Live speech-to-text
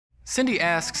Cindy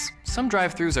asks, some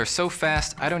drive-thrus are so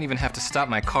fast I don't even have to stop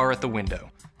my car at the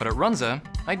window. But at Runza,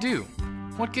 I do.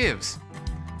 What gives?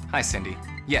 Hi, Cindy.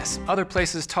 Yes, other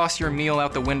places toss your meal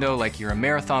out the window like you're a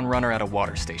marathon runner at a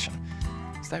water station.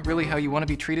 Is that really how you want to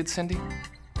be treated, Cindy?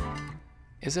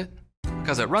 Is it?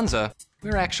 Because at Runza,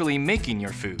 we're actually making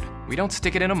your food. We don't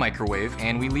stick it in a microwave,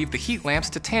 and we leave the heat lamps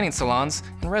to tanning salons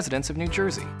and residents of New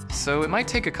Jersey. So it might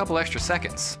take a couple extra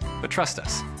seconds, but trust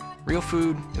us, real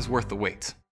food is worth the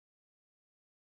wait.